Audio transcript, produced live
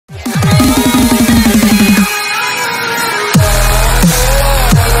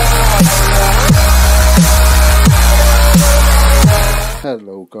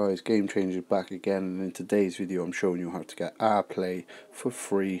Guys, GaM3ChangeRs back again, and in today's video I'm showing you how to get AirPlay for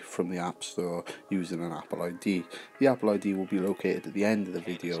free from the App Store using an Apple ID. The Apple ID will be located at the end of the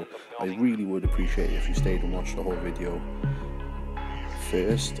video. I really would appreciate it if you stayed and watched the whole video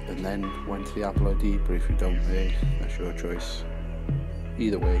first and then went to the Apple ID, but if you don't, hey, that's your choice.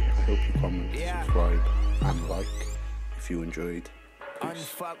 Either way, I hope you comment, subscribe and like if you enjoyed.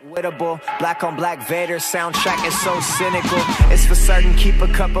 Unfuckwittable, black on black Vader soundtrack is so cynical. It's for certain, keep a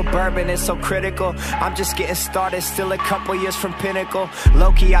cup of bourbon, it's so critical. I'm just getting started, still a couple years from pinnacle.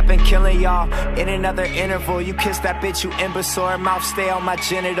 Low-key, I've been killing y'all in another interval. You kiss that bitch, you imbecile, her mouth stay on my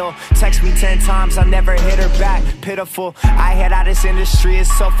genital. Text me 10 times, I never hit her back, pitiful. I head out this industry,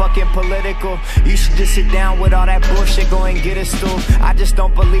 it's so fucking political. You should just sit down with all that bullshit, go and get a stool. I just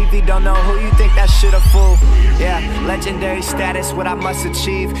don't believe you don't know who you think that shit a fool. Yeah, legendary status, what I must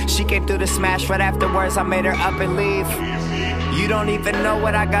achieve. She came through the smash right afterwards, I made her up and leave. You don't even know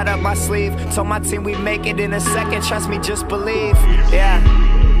what I got up my sleeve. Told my team we make it in a second, trust me, just believe. Yeah,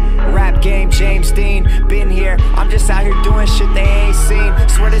 rap game, James Dean, been here. I'm just out here doing shit they ain't seen.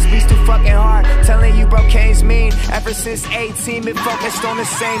 Swear this beat's too fucking hard, telling you bro Kane's mean. Ever since 18, been focused on the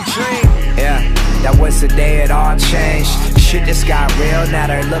same dream. Yeah, that was the day it all changed. Shit just got real, now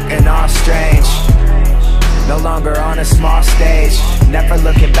they're looking all strange. No longer on a small stage, never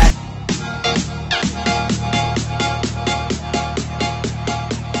looking back.